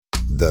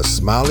The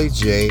Smiley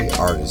J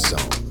Artist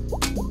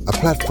Zone, a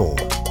platform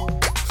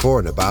for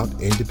and about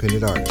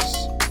independent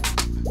artists,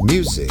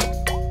 music,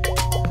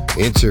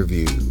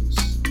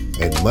 interviews,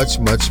 and much,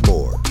 much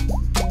more.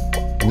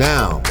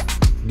 Now,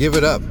 give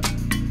it up,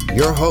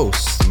 your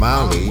host,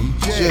 Smiley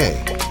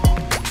J.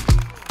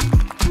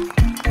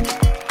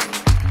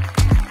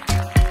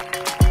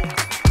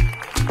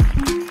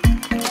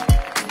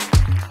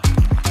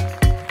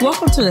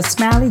 Welcome to the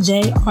Smiley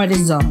J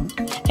Artist Zone,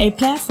 a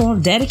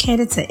platform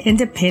dedicated to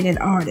independent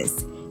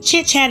artists.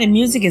 Chit chat and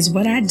music is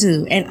what I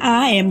do, and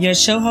I am your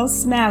show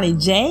host, Smiley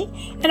J,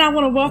 and I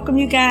want to welcome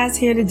you guys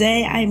here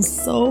today. I am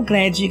so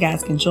glad you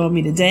guys can join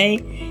me today,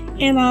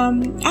 and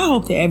I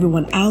hope that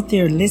everyone out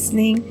there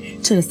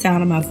listening to the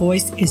sound of my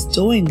voice is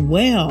doing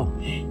well.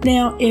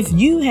 Now, if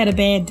you had a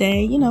bad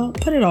day,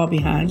 put it all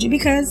behind you,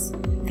 because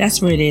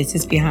that's where it is.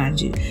 It's behind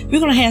you. We're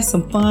going to have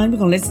some fun. We're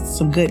going to listen to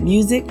some good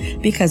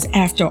music, because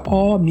after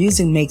all,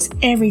 music makes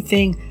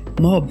everything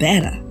more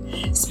better.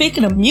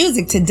 Speaking of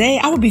music, today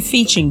I will be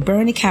featuring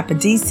Bernie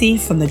Capodici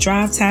from the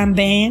Drivetime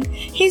Band.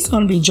 He's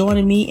going to be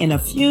joining me in a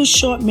few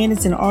short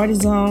minutes in the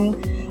Artist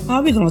Zone.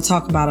 We're going to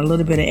talk about a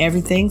little bit of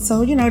everything.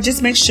 So,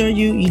 just make sure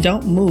you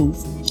don't move.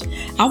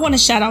 I want to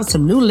shout out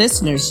some new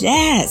listeners.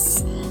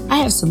 Yes, I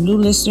have some new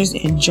listeners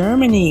in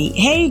Germany.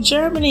 Hey,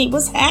 Germany,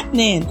 what's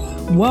happening?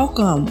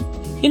 Welcome.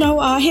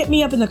 Hit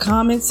me up in the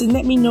comments and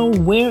let me know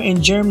where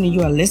in Germany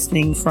you are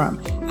listening from.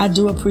 I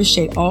do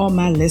appreciate all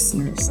my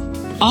listeners.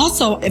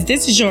 Also, if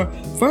this is your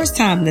first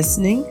time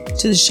listening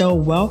to the show,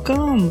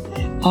 welcome.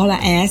 All I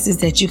ask is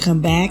that you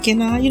come back and,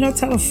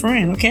 tell a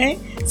friend, okay?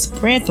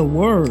 Spread the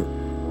word.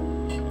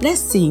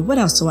 Let's see, what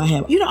else do I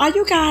have?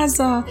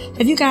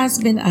 Have you guys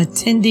been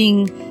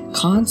attending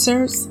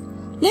concerts?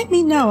 Let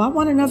me know. I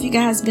want to know if you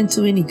guys been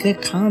to any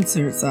good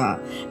concerts. I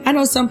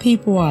know some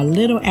people are a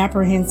little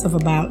apprehensive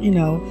about,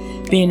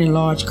 being in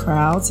large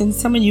crowds. And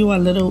some of you are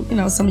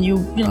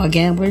are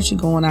gamblers. You're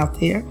going out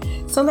there.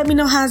 So let me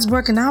know how it's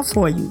working out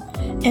for you.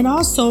 And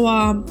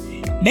also,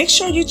 make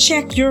sure you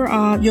check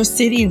your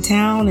city and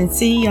town and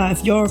see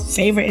if your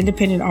favorite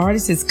independent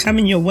artist is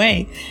coming your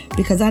way.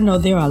 Because I know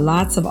there are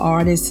lots of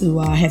artists who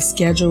have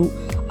scheduled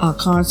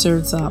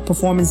concerts,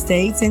 performance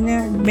dates, and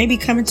they're maybe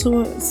coming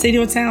to a city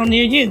or town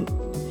near you.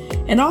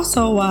 And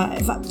also,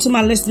 to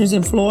my listeners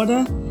in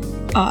Florida,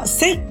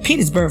 St.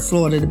 Petersburg,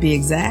 Florida to be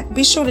exact,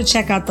 be sure to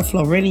check out the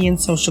Floridian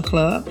Social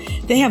Club.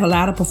 They have a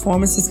lot of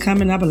performances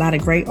coming up, a lot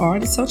of great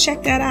artists, so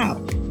check that out.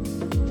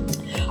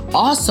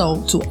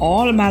 Also, to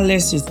all of my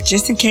listeners,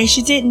 just in case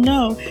you didn't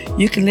know,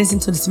 you can listen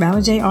to the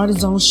Smiley J Artist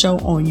Zone show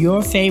on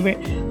your favorite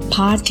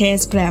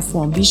podcast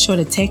platform. Be sure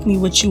to take me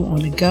with you on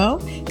the go.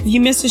 If you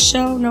miss a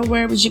show, no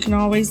worries. You can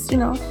always,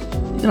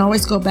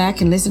 go back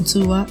and listen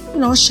to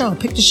a show.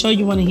 Pick the show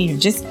you want to hear.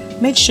 Just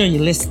make sure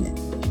you're listening.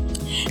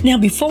 Now,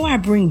 before I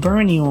bring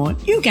Bernie on,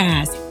 you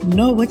guys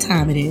know what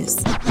time it is.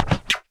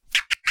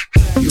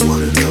 You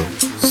want to know?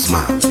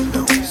 Smile your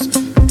nose.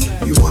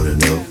 You want to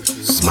know?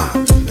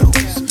 Smile your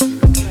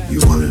nose. You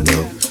want to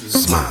know?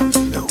 Smile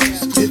your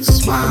nose. It's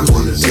smile. You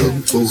want to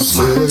know?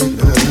 Smile your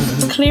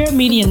nose. Clear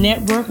Media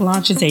Network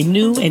launches a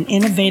new and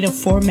innovative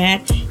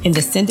format in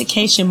the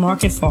syndication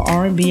market for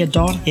R&B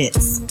adult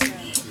hits.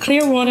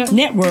 Clearwater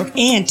Network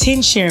and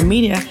 10 Share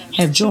Media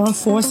have joined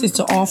forces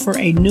to offer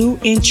a new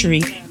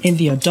entry in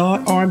the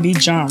adult R&B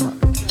genre.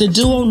 The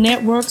duo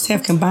networks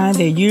have combined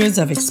their years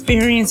of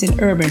experience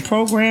in urban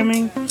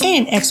programming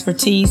and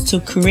expertise to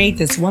create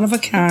this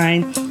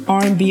one-of-a-kind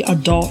R&B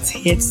adult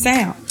hit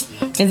sound.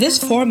 And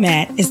this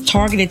format is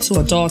targeted to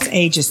adults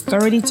ages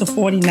 30 to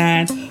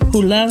 49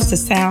 who loves the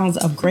sounds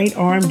of great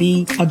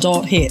R&B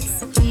adult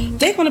hits.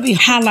 They're going to be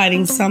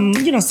highlighting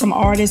some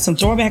artists, some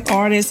throwback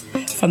artists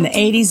from the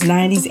 80s,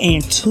 90s,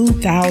 and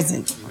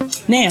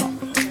 2000s. Now,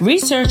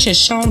 research has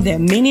shown that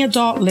many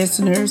adult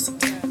listeners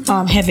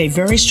have a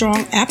very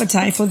strong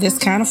appetite for this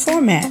kind of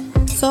format.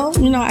 So,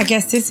 I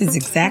guess this is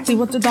exactly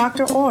what the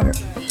doctor ordered.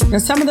 Now,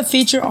 some of the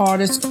featured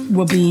artists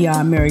will be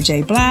Mary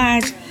J.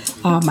 Blige,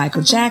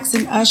 Michael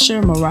Jackson,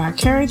 Usher, Mariah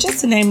Carey,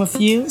 just to name a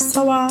few.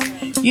 So,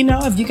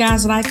 if you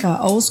guys like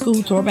old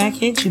school throwback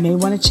hits, you may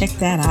want to check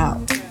that out.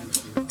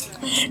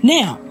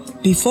 Now,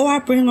 before I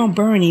bring on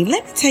Bernie,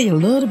 let me tell you a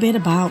little bit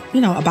about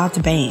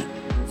the band.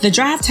 The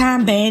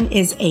Drivetime Band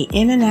is an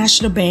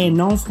international band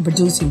known for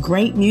producing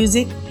great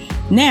music.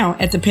 Now,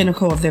 at the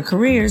pinnacle of their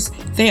careers,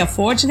 they are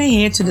forging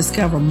ahead to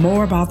discover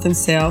more about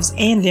themselves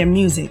and their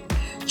music.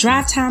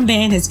 Drivetime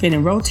Band has been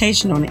in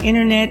rotation on the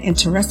internet and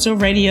terrestrial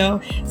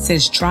radio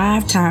since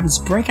Drivetime's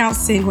breakout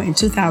single in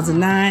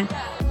 2009,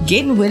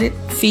 Getting With It,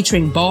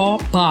 featuring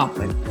Bob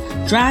Boblin.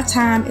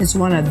 Drivetime is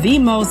one of the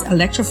most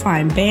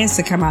electrifying bands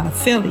to come out of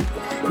Philly.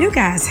 You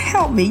guys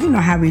help me. You know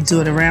how we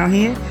do it around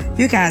here.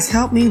 You guys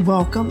help me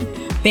welcome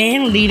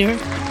band leader,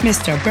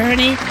 Mr.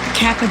 Bernie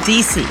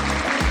Capodici.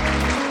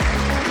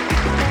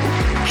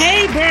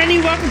 Hey, Bernie,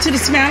 welcome to the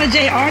Smiley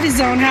J Artist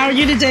Zone. How are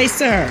you today,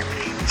 sir?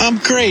 I'm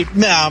great.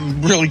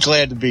 I'm really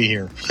glad to be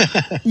here.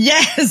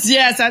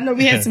 Yes. I know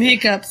we had some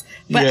hiccups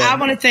But I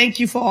want to thank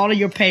you for all of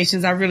your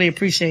patience. I really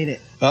appreciate it.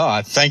 Oh,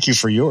 I thank you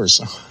for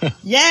yours.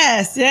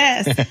 Yes.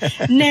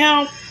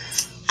 Now,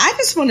 I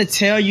just want to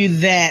tell you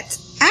that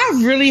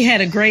I really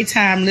had a great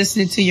time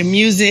listening to your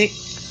music,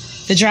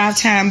 the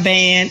Drivetime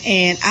Band,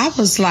 and I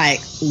was like,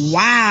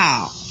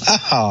 wow.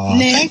 Oh,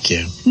 thank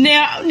you.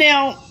 Now,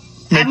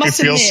 Make I must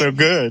me feel admit, so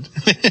good.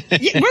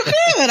 Yeah, we're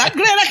good. I'm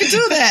glad I could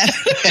do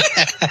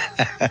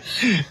that.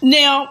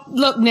 Now,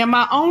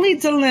 my only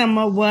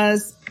dilemma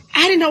was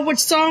I didn't know which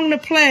song to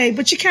play,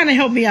 but you kind of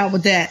helped me out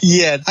with that.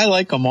 Yeah, I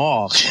like them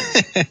all.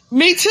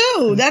 Me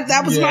too.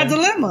 That was my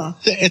dilemma.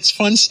 It's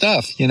fun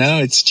stuff,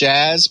 It's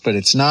jazz, but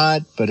it's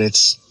not. But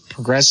it's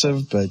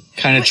progressive, but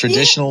kind of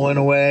traditional in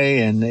a way.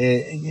 And,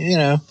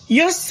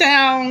 Your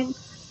sound,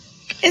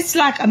 it's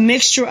like a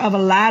mixture of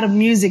a lot of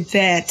music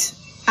that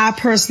I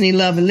personally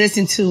love and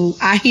listen to.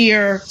 I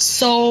hear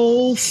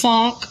soul,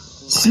 funk,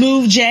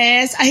 smooth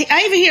jazz.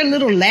 I even hear a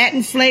little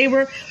Latin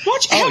flavor.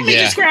 Won't you help me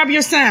describe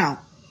your sound?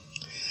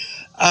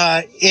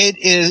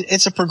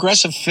 It's a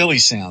progressive Philly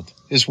sound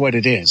is what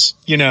it is.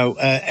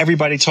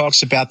 Everybody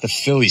talks about the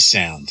Philly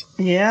sound.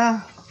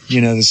 Yeah.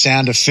 The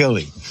sound of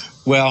Philly.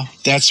 Well,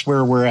 that's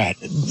where we're at.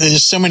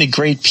 There's so many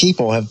great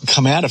people have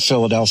come out of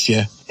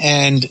Philadelphia.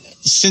 And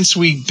since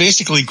we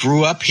basically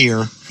grew up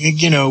here,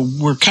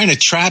 we're kind of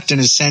trapped in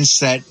a sense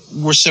that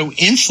we're so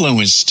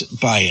influenced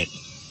by it,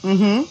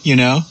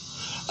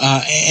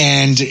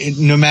 and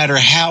no matter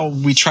how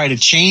we try to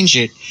change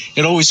it,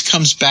 it always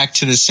comes back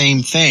to the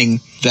same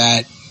thing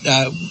that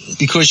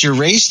because you're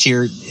raised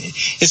here,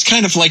 it's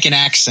kind of like an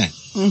accent.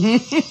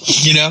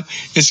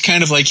 It's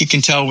kind of like you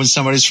can tell when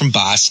somebody's from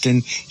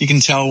Boston. You can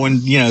tell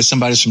when,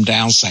 somebody's from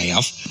down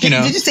south. Did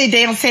you say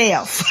down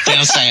south?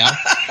 Down south.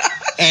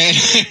 And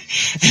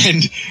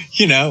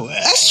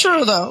that's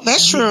true though.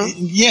 That's true.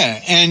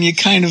 Yeah. And you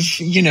kind of,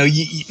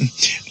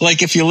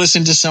 like if you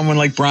listen to someone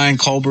like Brian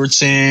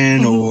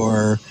Culbertson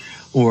or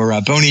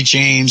Boney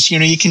James,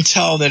 you can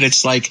tell that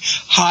it's like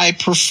high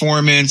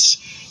performance,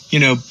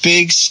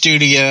 big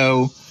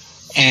studio,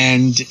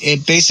 and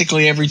it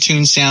basically every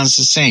tune sounds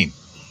the same.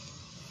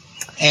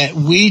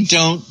 And we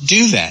don't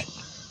do that.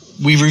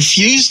 We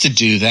refuse to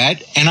do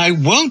that, and I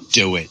won't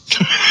do it.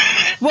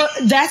 Well,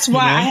 that's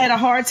why I had a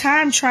hard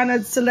time trying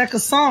to select a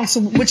song. So,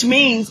 which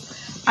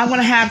means I'm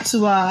gonna have to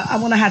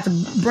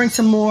bring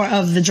some more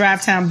of the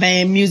Drivetime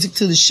Band music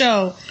to the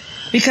show,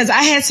 because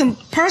I had some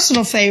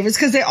personal favorites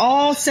because they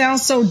all sound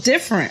so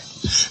different.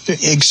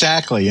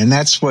 Exactly, and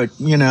that's what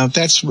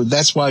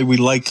that's why we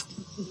like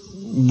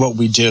what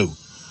we do.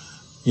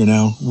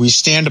 We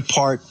stand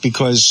apart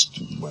because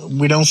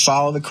we don't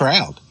follow the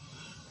crowd.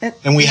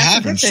 And we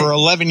haven't for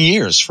 11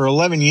 years. For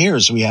 11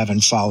 years, we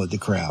haven't followed the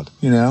crowd,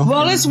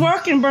 Well, it's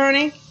working,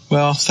 Bernie.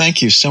 Well,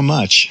 thank you so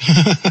much.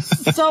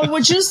 So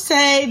would you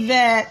say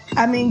that,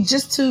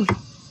 just to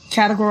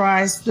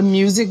categorize the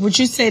music, would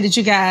you say that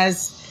you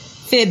guys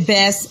fit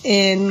best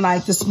in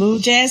like the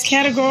smooth jazz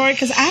category?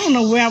 Because I don't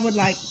know where I would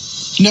like.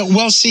 No,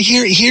 well, see,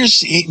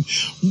 here's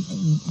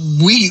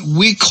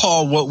we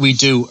call what we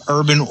do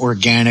urban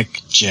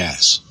organic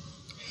jazz.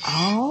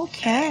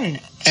 Okay.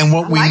 And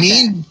what we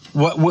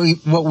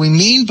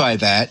mean by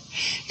that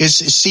is,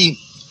 see,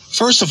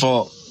 first of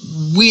all,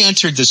 we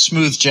entered the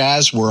smooth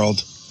jazz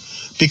world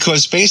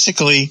because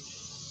basically,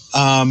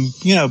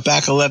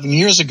 back 11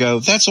 years ago,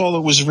 that's all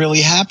that was really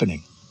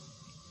happening.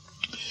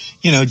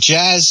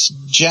 Jazz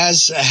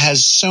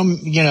has some,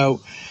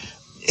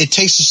 it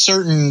takes a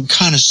certain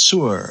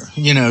connoisseur,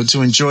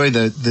 to enjoy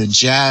the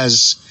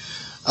jazz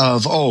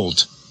of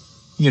old.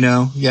 You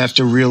have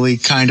to really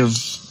kind of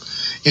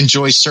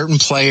enjoy certain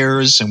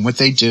players and what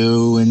they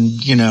do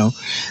and,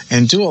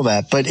 and do all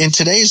that. But in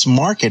today's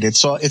market,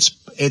 it's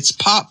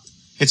pop.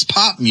 It's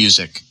pop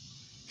music.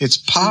 It's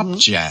pop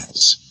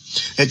jazz.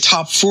 At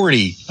top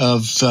 40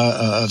 of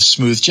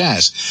smooth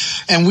jazz.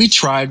 And we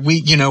tried,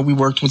 we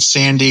worked with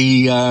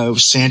Sandy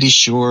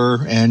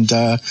Shore and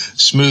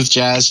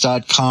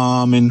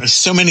smoothjazz.com and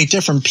so many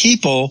different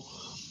people.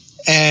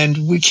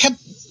 And we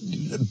kept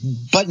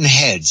butting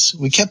heads.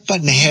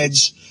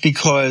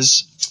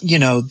 Because,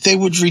 they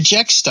would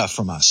reject stuff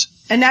from us.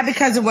 And not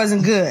because it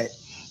wasn't good.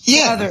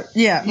 Yeah.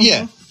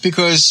 Yeah.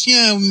 Because,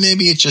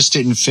 maybe it just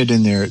didn't fit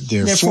in their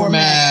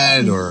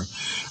format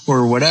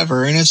or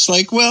whatever. And it's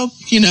like, well,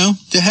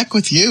 the heck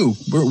with you.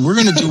 We're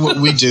going to do what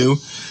we do.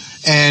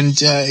 And,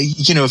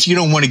 if you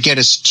don't want to get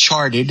us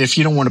charted, if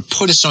you don't want to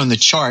put us on the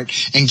chart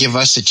and give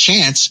us a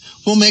chance,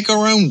 we'll make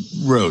our own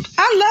road.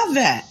 I love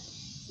that.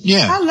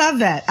 Yeah. I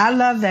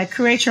love that.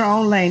 Create your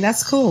own lane.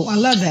 That's cool. I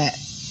love that.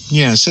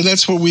 Yeah. So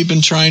that's what we've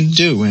been trying to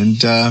do.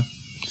 And,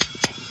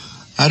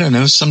 I don't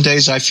know. Some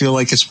days I feel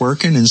like it's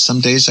working, and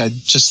some days I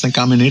just think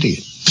I'm an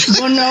idiot.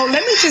 Well, no,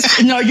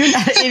 you're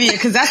not an idiot,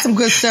 because that's some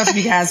good stuff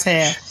you guys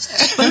have.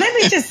 But let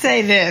me just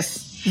say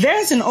this.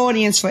 There's an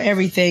audience for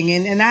everything,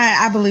 and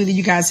I believe that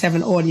you guys have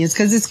an audience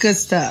because it's good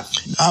stuff.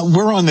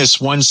 We're on this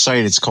one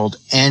site. It's called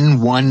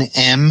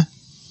N1M,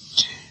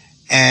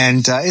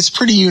 and it's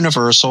pretty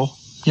universal.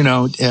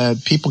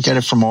 People get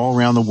it from all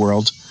around the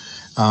world.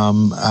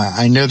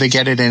 I know they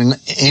get it in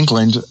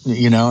England,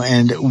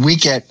 and we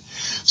get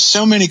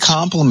so many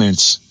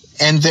compliments.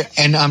 And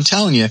I'm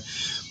telling you,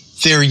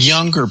 they're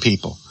younger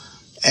people,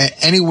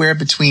 anywhere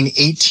between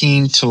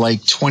 18 to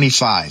like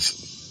 25.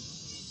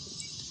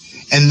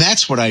 And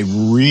that's what I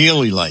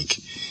really like.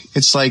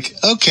 It's like,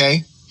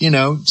 okay,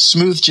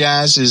 smooth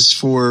jazz is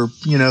for,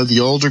 the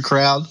older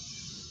crowd.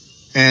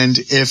 And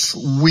if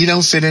we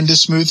don't fit into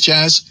smooth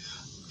jazz,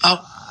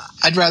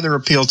 I'd rather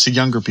appeal to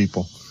younger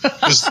people,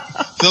 because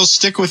they'll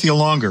stick with you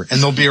longer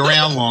and they'll be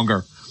around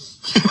longer.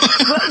 Well,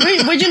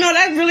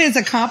 that really is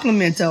a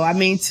compliment, though. I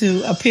mean,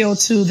 to appeal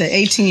to the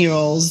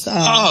 18-year-olds.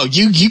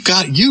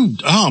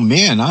 Oh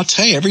man, I'll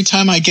tell you, every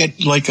time I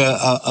get like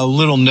a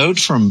little note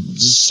from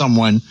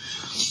someone,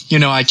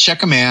 I check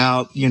them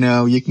out. You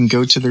can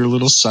go to their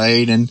little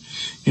site and,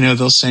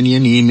 they'll send you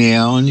an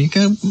email and you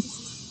go,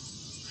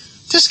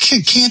 this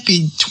kid can't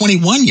be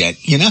 21 yet,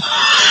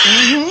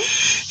 Mm-hmm.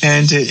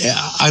 And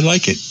I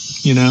like it,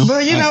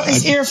 But,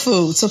 it's ear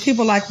food, so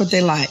people like what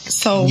they like.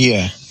 So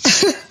yeah.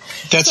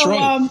 That's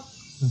right.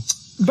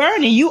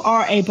 Bernie, you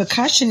are a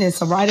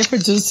percussionist, a writer,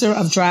 producer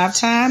of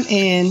Drivetime.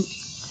 And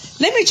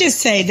let me just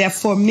say that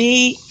for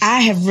me,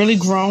 I have really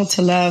grown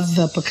to love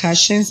the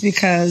percussions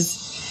because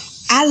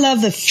I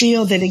love the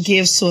feel that it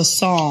gives to a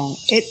song.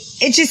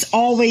 It just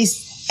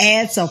always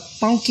adds a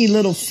funky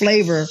little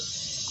flavor,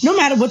 no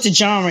matter what the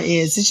genre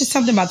is. It's just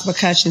something about the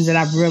percussions that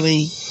I've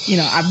really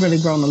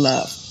grown to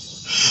love.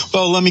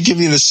 Well, let me give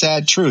you the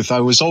sad truth.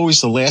 I was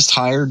always the last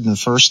hired and the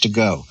first to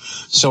go.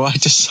 So I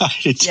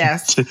decided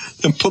to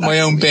put my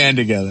own band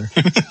together.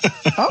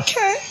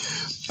 Okay.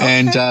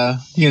 And,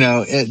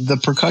 the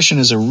percussion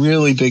is a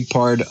really big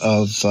part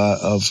of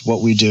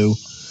what we do.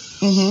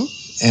 Mm-hmm.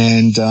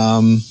 And,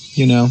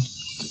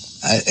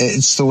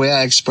 it's the way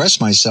I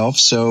express myself.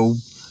 So,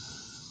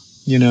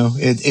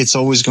 it's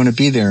always going to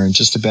be there in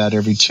just about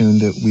every tune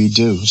that we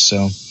do.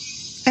 So.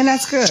 And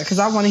that's good, because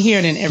I want to hear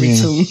it in every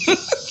tune.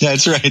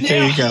 That's right.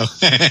 There you go.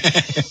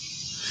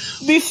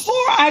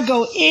 Before I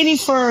go any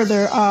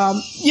further,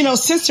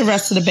 since the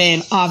rest of the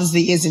band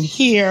obviously isn't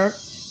here,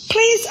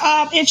 please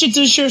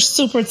introduce your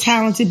super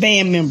talented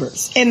band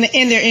members and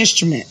their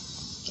instrument.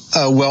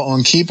 Well,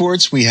 on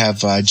keyboards, we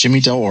have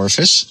Jimmy Del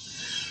Orphis,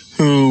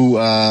 who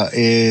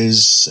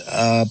is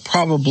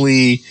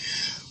probably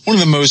one of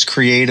the most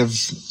creative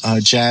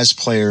jazz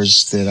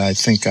players that I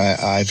think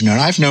I've known.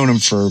 I've known him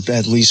for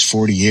at least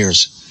 40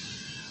 years.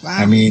 Wow.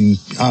 I mean,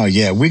 oh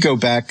yeah, we go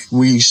back.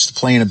 We used to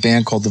play in a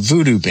band called the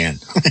Voodoo Band.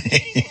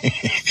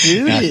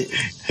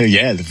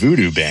 Yeah, the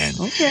Voodoo Band.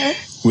 Okay.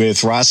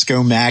 With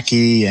Roscoe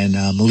Mackey and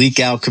Malik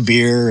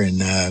Al-Kabir and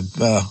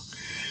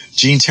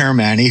Gene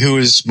Terramani, who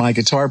is my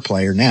guitar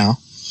player now.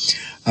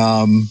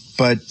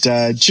 But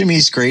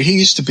Jimmy's great. He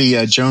used to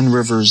be Joan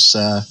Rivers'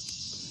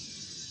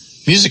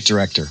 music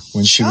director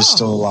when she was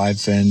still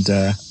alive, and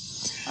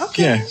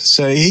okay.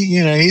 So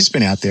he's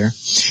been out there.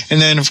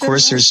 And then of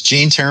course there's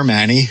Gene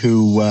Terramani,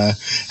 who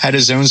had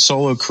his own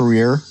solo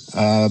career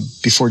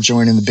before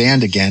joining the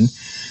band again.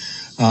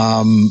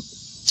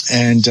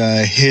 And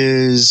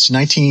his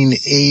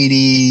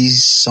 1980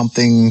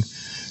 something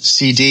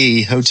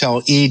CD,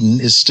 Hotel Eden,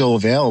 is still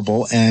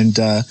available, and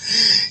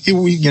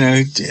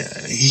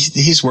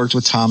he's worked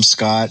with Tom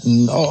Scott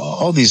and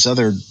all these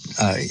other.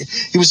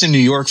 He was in New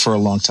York for a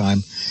long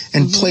time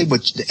and played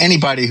with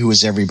anybody who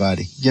was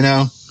everybody,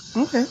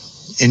 Okay.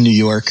 in New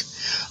York.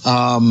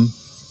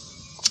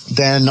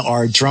 Then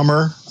our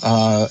drummer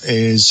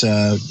is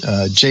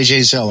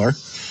J.J. Zeller,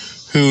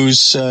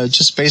 who's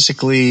just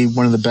basically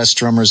one of the best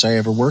drummers I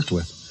ever worked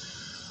with.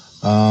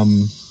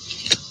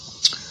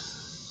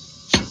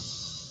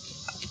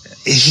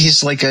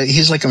 He's like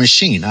a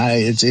machine.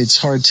 It's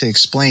hard to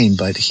explain,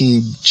 but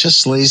he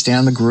just lays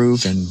down the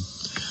groove, and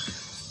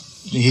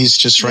he's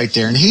just right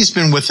there. And he's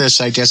been with us,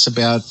 I guess,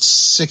 about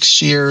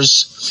 6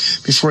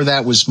 years. Before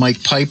that was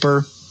Mike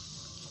Piper,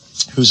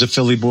 who's a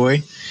Philly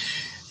boy.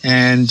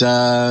 And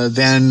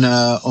then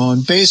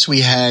on bass, we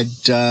had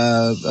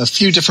a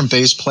few different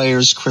bass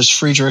players, Chris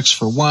Friedrichs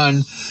for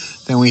one.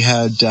 Then we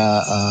had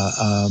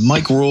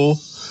Mike Rule,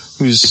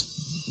 who's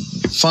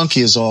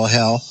funky as all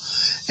hell.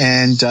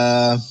 And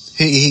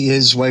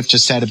his wife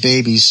just had a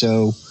baby,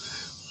 so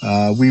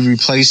we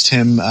replaced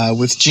him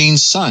with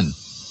Gene's son,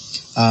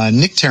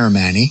 Nick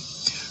Terramani,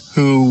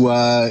 who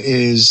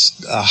is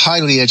a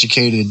highly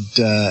educated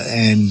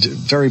and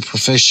very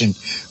proficient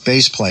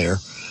bass player.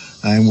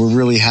 And we're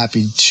really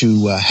happy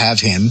to have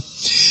him.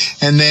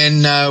 And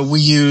then we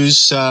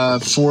use,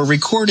 for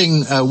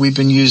recording, we've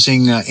been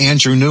using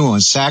Andrew New on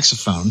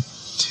saxophone.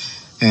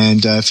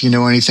 And if you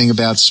know anything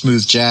about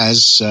smooth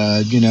jazz,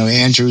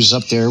 Andrew's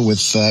up there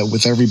with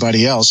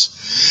everybody else.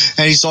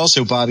 And he's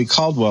also Bobby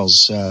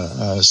Caldwell's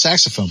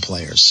saxophone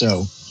player.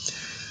 So,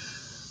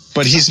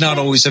 but he's not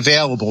always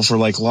available for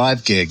like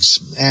live gigs.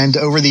 And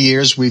over the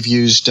years, we've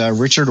used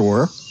Richard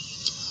Orr,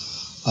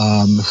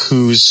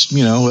 who's,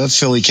 a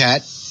Philly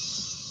cat,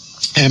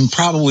 and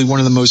probably one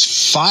of the most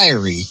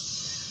fiery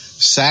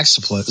sax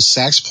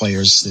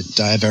players that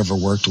I've ever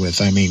worked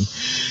with. I mean,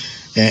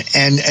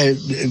 and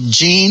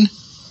Gene,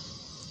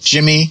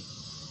 Jimmy,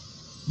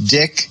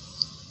 Dick,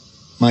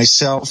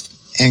 myself,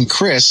 and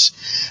Chris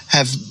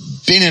have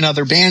been in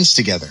other bands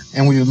together,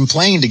 and we've been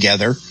playing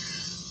together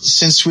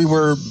since we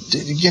were,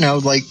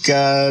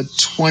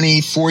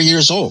 24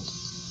 years old.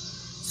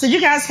 So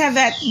you guys have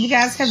that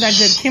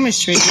good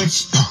chemistry,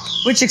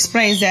 which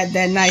explains that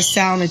nice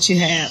sound that you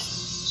have.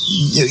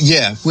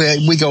 Yeah,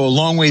 we go a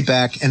long way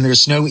back, and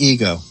there's no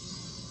ego.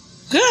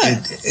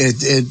 Good.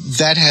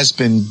 That has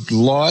been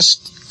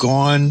lost,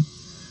 gone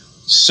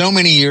so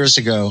many years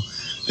ago,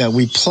 that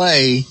we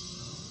play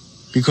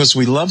because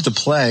we love to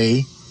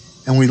play,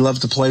 and we love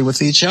to play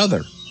with each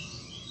other.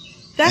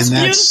 That's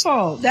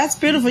beautiful. That's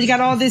beautiful. You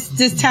got all this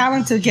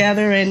talent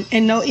together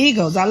and no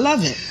egos. I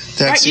love it.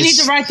 Right, you need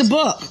to write the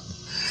book.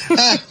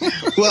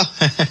 Well,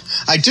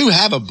 I do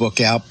have a book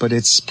out, but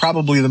it's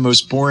probably the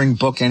most boring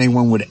book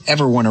anyone would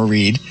ever want to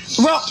read.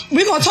 Well,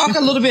 we're going to talk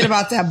a little bit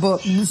about that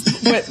book,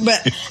 but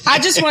I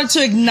just wanted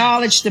to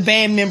acknowledge the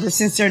band members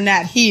since they're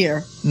not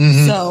here.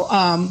 Mm-hmm. So,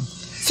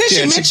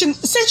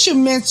 since you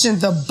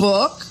mentioned the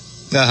book,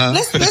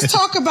 let's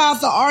talk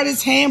about the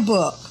Artist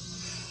Handbook.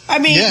 I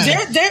mean,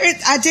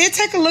 I did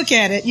take a look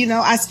at it.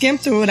 I skimmed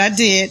through it. I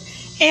did,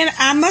 and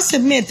I must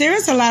admit there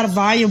is a lot of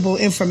valuable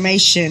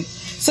information.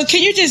 So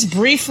can you just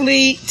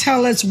briefly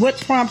tell us what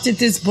prompted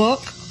this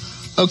book?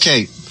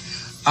 Okay.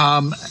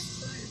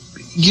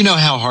 You know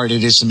how hard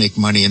it is to make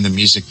money in the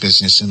music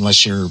business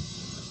unless you're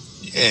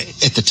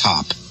at the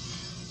top,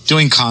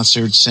 doing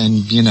concerts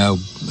and,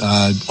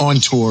 on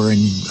tour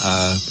and,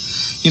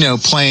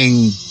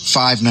 playing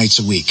 5 nights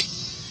a week.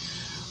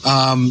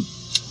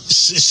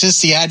 Since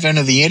the advent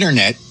of the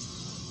internet,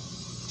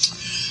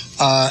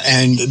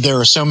 and there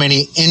are so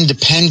many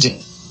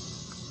independent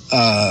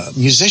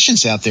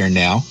musicians out there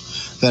now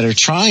that are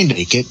trying to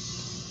make it,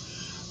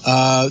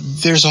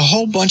 there's a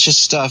whole bunch of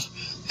stuff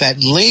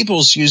that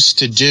labels used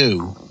to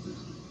do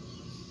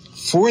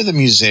for the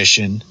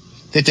musician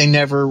that they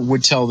never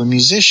would tell the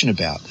musician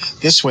about.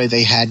 This way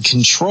they had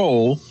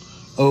control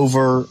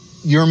over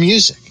your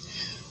music.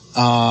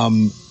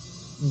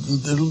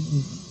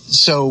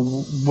 So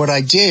what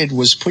I did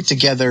was put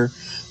together,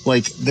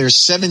 there's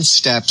 7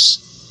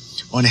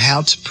 steps on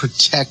how to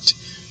protect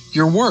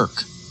your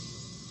work,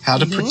 how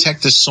to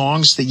protect the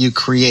songs that you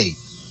create.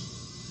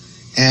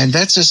 And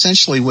that's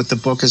essentially what the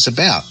book is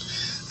about.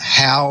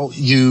 How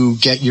you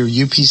get your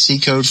UPC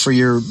code for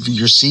your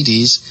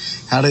CDs,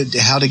 how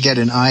to get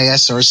an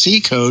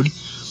ISRC code.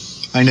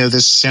 I know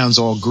this sounds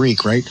all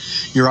Greek, right?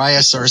 Your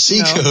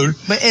ISRC code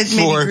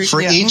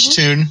for each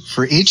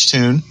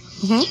tune,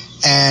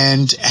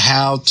 and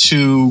how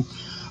to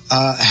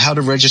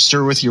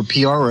register with your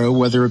PRO,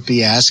 whether it be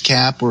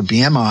ASCAP or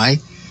BMI,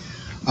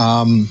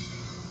 and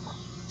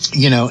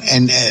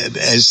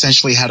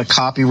essentially how to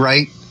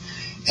copyright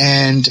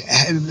and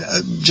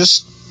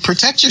just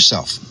protect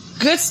yourself.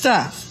 Good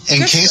stuff.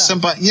 In case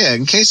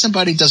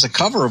somebody does a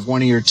cover of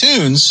one of your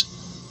tunes,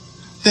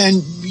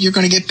 then you're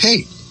going to get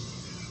paid.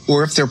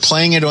 Or if they're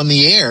playing it on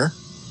the air,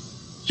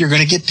 you're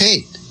going to get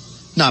paid.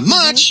 Not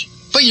much,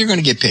 but you're going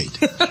to get paid.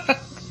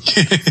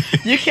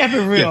 You kept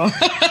it real.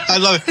 Yeah. I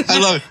love it.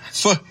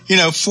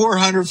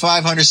 400,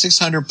 500,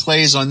 600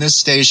 plays on this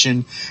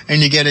station,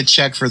 and you get a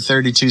check for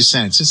 32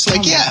 cents. It's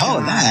like,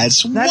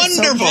 that's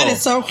wonderful. That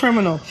is so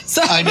criminal.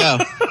 So, I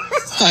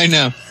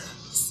know.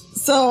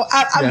 So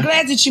I'm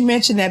glad that you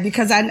mentioned that,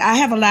 because I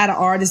have a lot of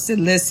artists that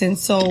listen.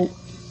 So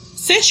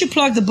since you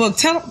plugged the book,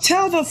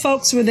 tell the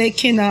folks where they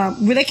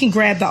can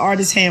grab the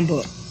Artist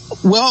Handbook.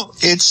 Well,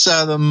 it's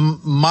the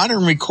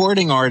Modern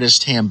Recording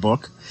Artist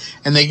Handbook,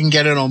 and they can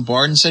get it on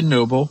Barnes &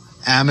 Noble,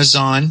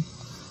 Amazon,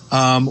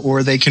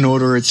 or they can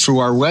order it through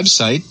our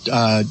website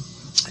at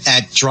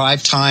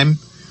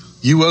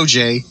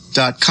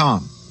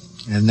drivetimeuoj.com,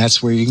 and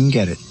that's where you can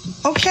get it.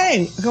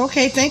 Okay,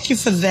 thank you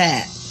for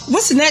that.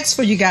 What's next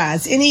for you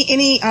guys?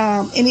 Any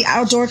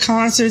outdoor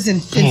concerts in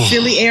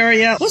Philly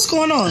area? What's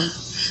going on?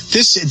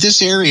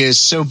 This area is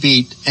so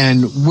beat,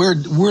 and we're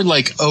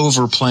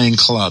over playing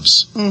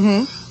clubs.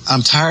 Mm-hmm.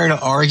 I'm tired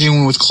of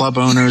arguing with club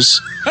owners.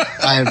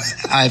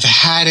 I've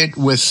had it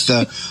with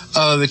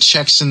the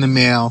checks in the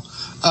mail.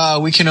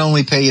 We can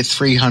only pay you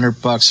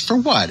 $300 for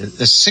what? A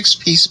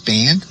 6-piece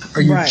band?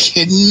 Are you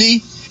kidding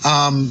me?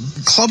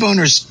 Club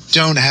owners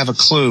don't have a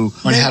clue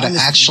on how to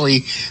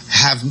actually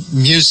have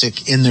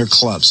music in their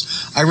clubs.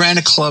 I ran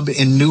a club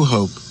in New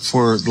Hope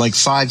for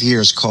 5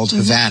 years called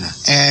Havana.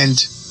 And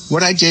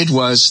what I did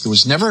was, there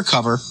was never a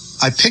cover.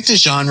 I picked a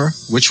genre,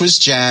 which was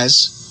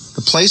jazz.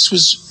 The place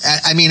was,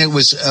 it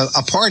was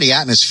a party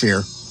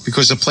atmosphere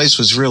because the place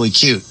was really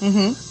cute.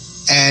 Mm-hmm.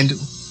 And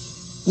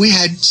we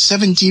had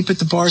 7 deep at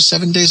the bar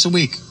 7 days a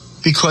week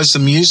because the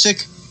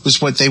music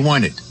was what they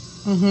wanted.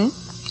 Mm-hmm.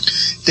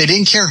 They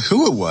didn't care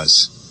who it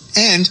was.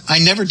 And I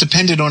never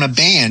depended on a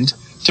band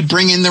to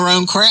bring in their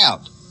own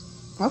crowd.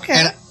 Okay.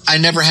 And I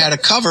never had a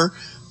cover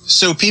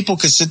so people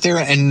could sit there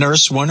and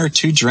nurse 1 or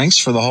 2 drinks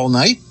for the whole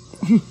night.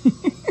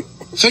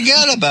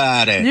 Forget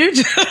about it.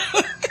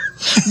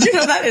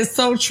 That is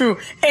so true.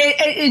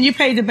 And you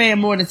paid the band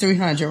more than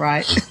 $300,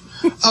 right?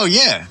 Oh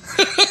yeah.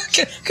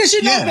 Because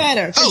you know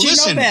better. Oh,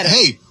 listen. Know better.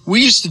 Hey,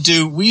 we used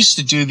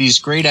to do these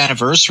great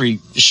anniversary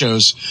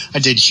shows. I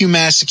did Hugh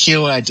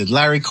Masekela. I did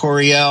Larry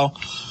Coryell.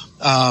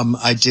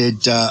 I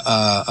did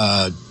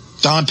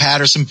Don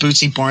Patterson,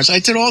 Bootsy Barnes. I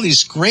did all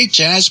these great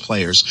jazz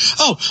players.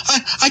 Oh,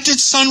 I did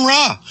Sun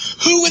Ra.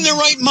 Who in their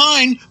right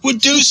mind would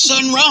do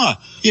Sun Ra?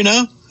 You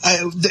know,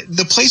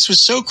 the place was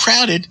so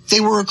crowded.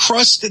 They were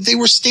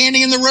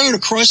standing in the road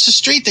across the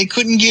street. They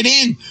couldn't get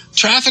in.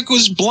 Traffic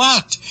was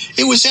blocked.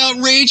 It was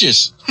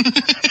outrageous.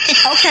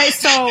 Okay,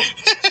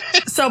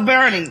 so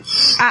Bernie,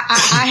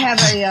 I have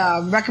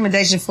a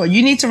recommendation for you.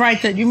 You need to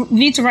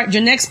write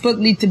your next book.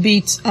 Need to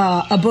be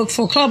a book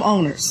for club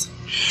owners.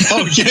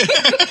 Oh yeah.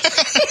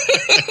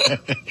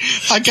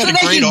 I got a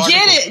great article.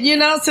 Get it, you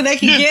know, so they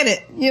can get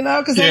it, you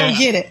know, because they don't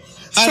get it.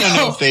 I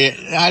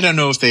don't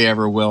know if they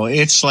ever will.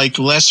 It's like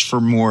less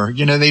for more.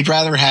 You know, they'd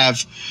rather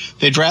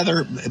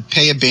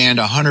pay a band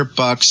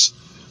 $100,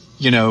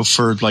 you know,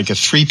 for like a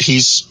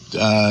 3-piece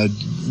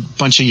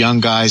bunch of young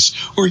guys,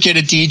 or get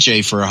a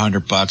DJ for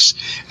 $100,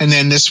 and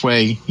then this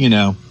way, you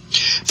know.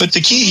 But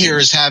the key here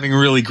is having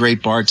really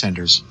great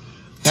bartenders.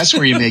 That's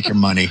where you make your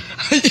money.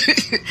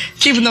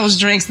 Keeping those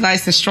drinks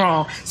nice and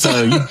strong.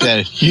 So you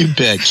bet.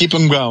 Keep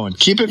them going.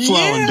 Keep it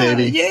flowing,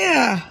 baby.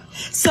 Yeah.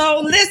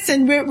 So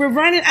listen, we're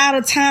running out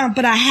of time,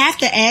 but I have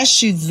to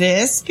ask you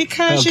this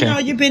because, you know,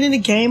 you've been in the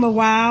game a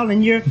while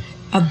and you're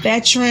a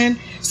veteran.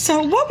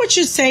 So what would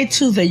you say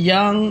to the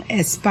young,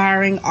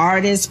 aspiring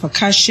artists,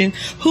 percussion,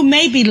 who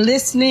may be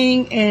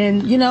listening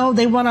and, you know,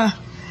 they want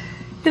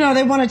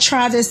to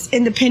try this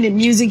independent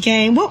music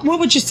game? What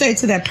would you say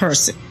to that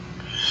person?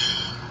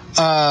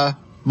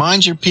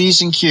 Mind your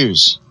P's and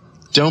Q's.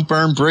 Don't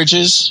burn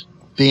bridges.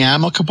 Be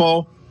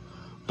amicable,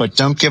 but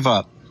don't give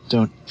up.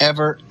 Don't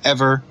ever,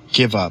 ever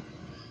give up.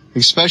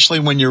 Especially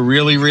when you're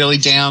really, really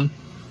down.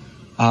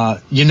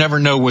 You never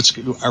know what's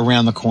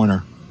around the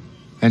corner.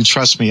 And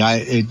trust me,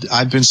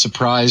 I've been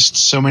surprised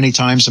so many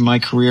times in my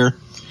career.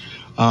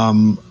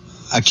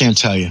 I can't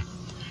tell you.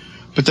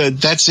 But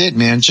that's it,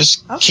 man.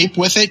 Just keep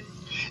with it.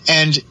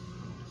 And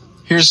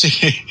here's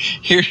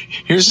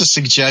a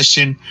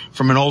suggestion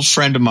from an old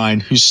friend of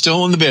mine who's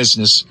still in the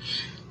business.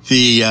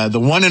 The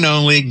one and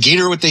only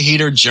Geeter with the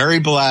Heater, Jerry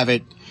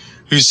Blavitt,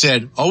 who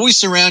said, always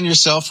surround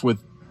yourself with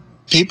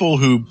people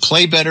who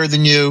play better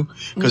than you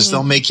because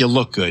they'll make you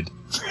look good.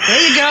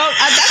 There you go.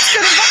 That's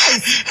good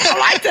advice. I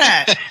like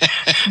that.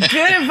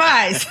 Good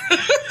advice.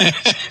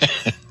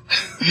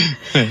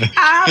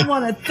 I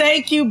want to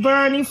thank you,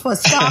 Bernie, for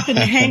stopping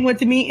to hang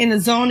with me in the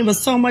zone. It was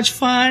so much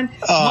fun.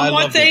 One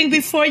more thing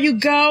before you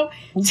go.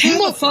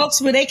 Tell the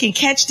folks where they can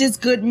catch this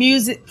good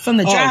music from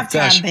the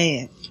Drivetime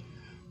Band.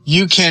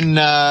 You can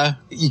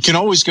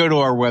always go to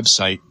our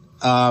website.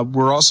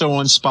 We're also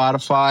on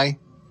Spotify,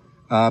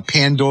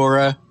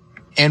 Pandora,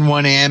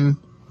 N1M,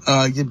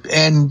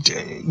 and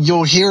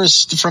you'll hear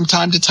us from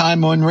time to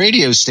time on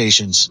radio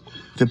stations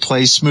that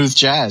play smooth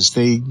jazz.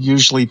 They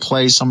usually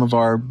play some of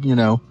our, you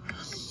know,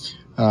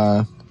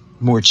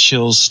 more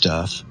chill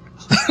stuff.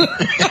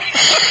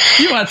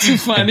 You are too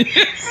funny.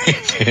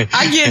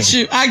 I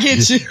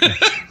get you.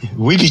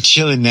 We be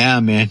chilling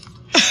now, man.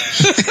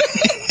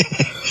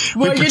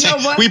 Well, you know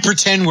what? We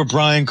pretend we're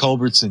Brian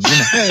Culbertson. You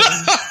know.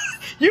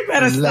 You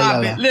better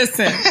stop it.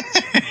 Listen.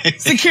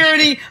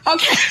 Security.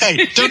 Okay.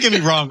 Hey, don't get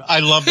me wrong. I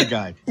love the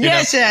guy.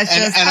 Yes.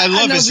 And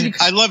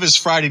I love his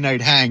Friday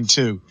night hang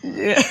too.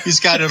 Yeah. He's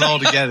got it all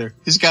together.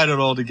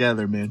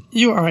 Man.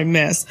 You are a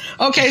mess.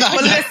 Okay. So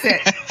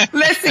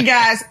listen,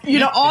 guys, you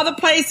know, all the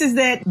places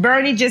that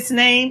Bernie just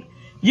named,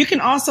 you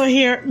can also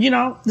hear, you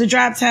know, the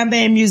Drivetime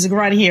Band music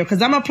right here,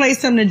 because I'm going to play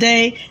some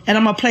today and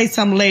I'm going to play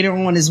some later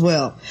on as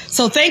well.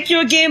 So thank you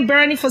again,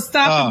 Bernie, for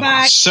stopping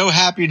by. So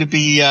happy to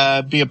be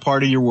a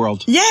part of your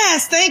world.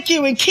 Yes, thank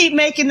you. And keep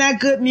making that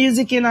good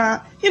music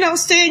and, you know,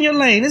 stay in your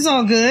lane. It's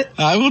all good.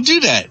 I will do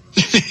that.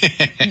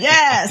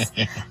 Yes.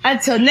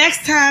 Until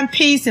next time,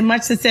 peace and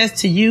much success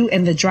to you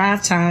and the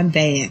Drivetime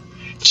Band.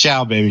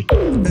 Ciao, baby.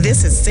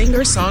 This is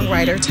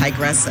singer-songwriter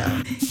Tigressa,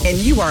 and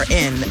you are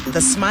in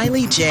the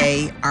Smiley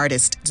J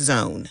Artist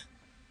Zone.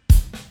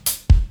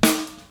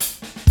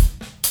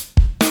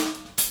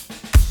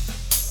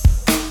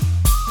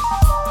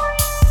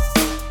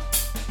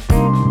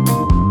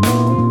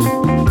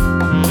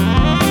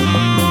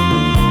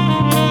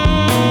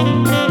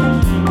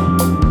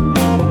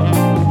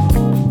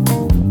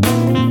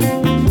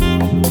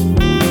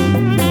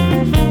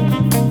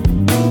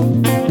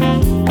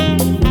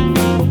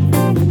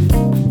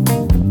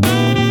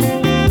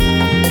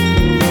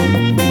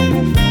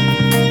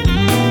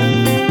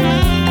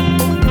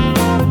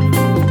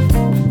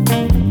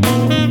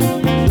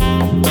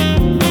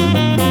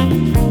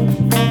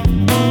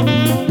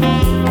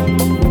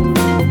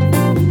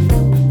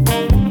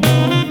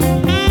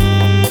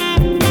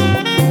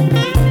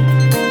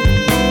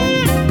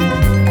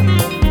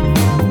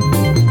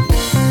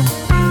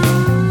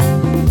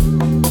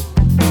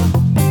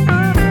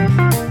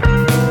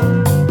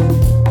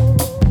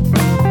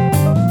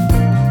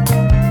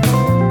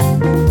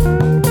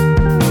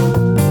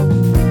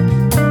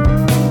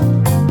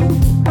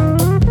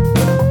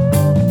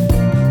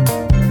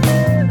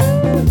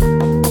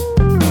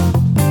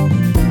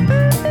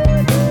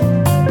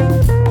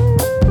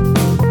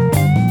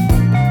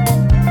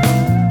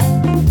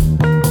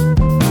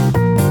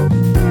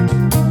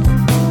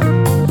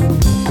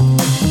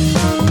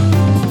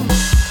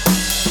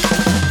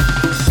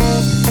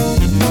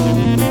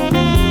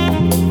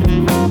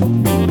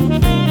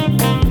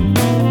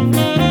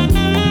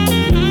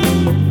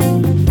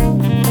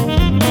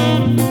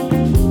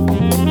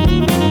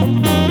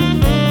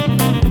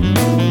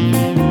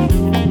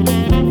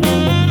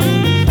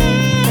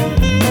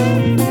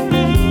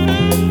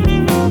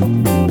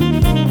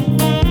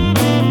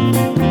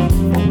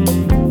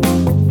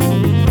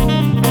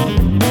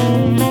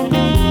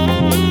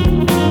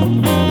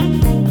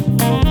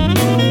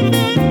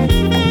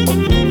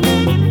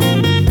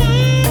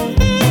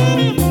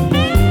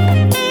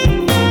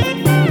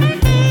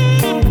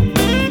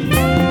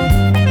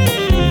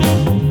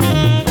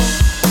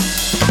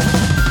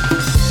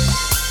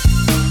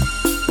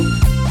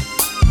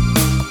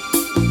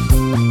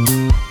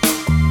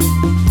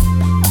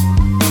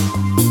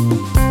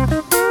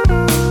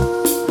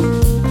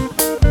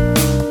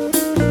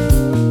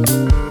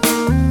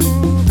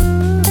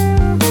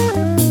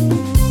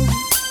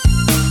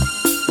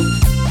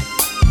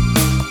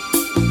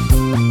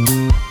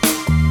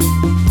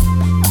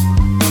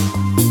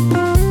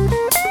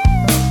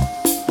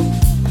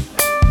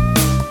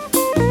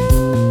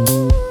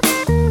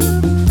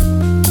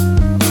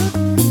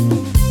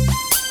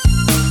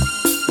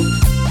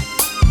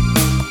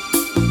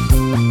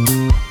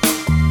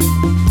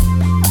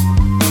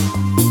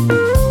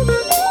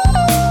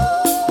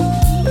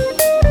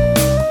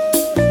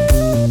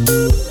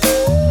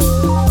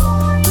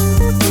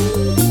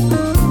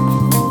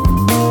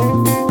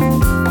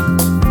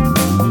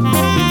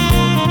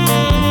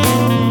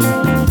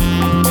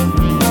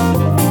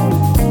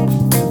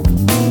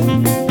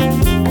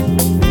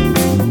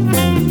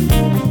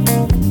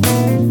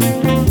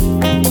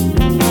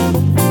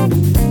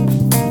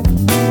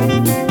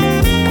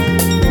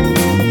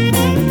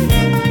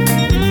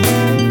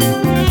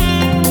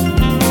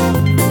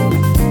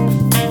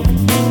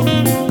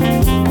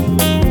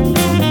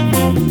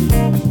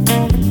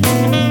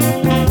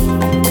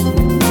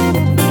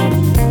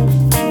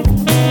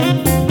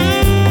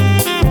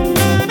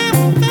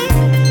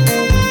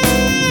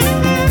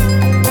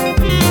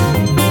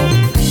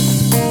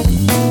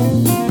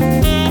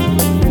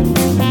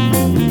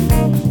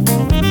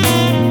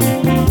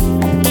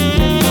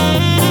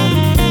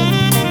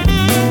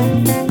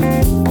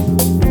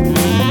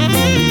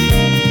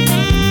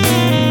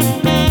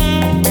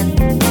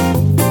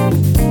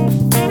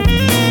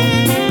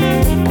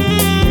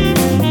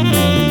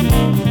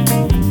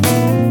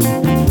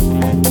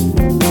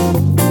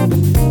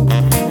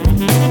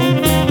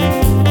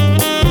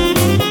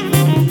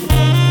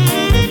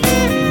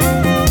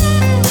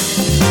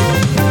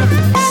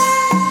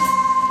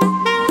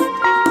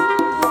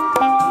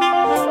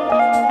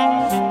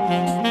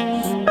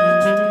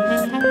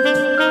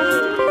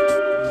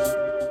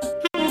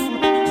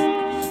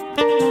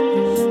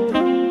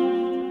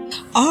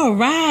 All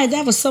right,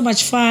 that was so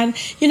much fun.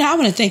 I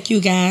want to thank you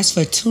guys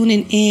for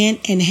tuning in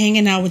and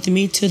hanging out with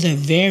me to the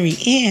very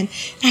end.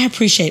 I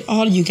appreciate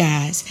all of you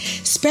guys.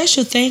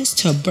 Special thanks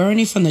to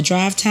Bernie from the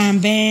Drivetime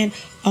Band.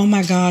 Oh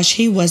my gosh,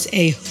 he was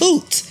a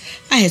hoot.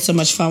 I had so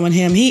much fun with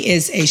him. He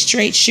is a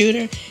straight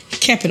shooter. He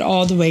kept it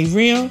all the way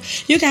real.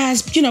 You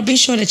guys, be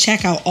sure to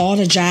check out all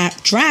the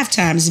Drive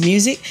Times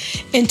music.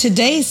 And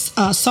today's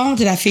song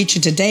that I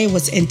featured today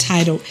was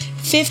entitled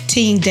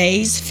 15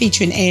 Days,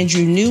 featuring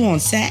Andrew New on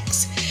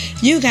sax.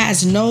 You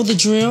guys know the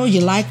drill.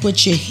 You like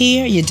what you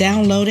hear, you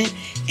download it,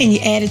 and you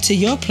add it to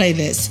your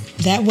playlist.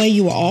 That way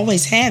you will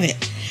always have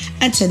it.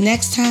 Until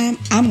next time,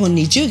 I'm going to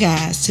need you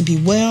guys to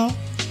be well,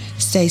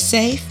 stay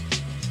safe,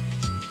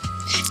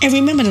 and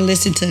remember to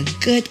listen to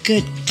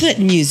good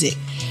music.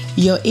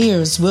 Your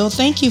ears will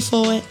thank you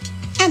for it.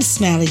 I'm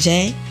Smiley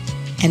J,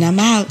 and I'm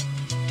out.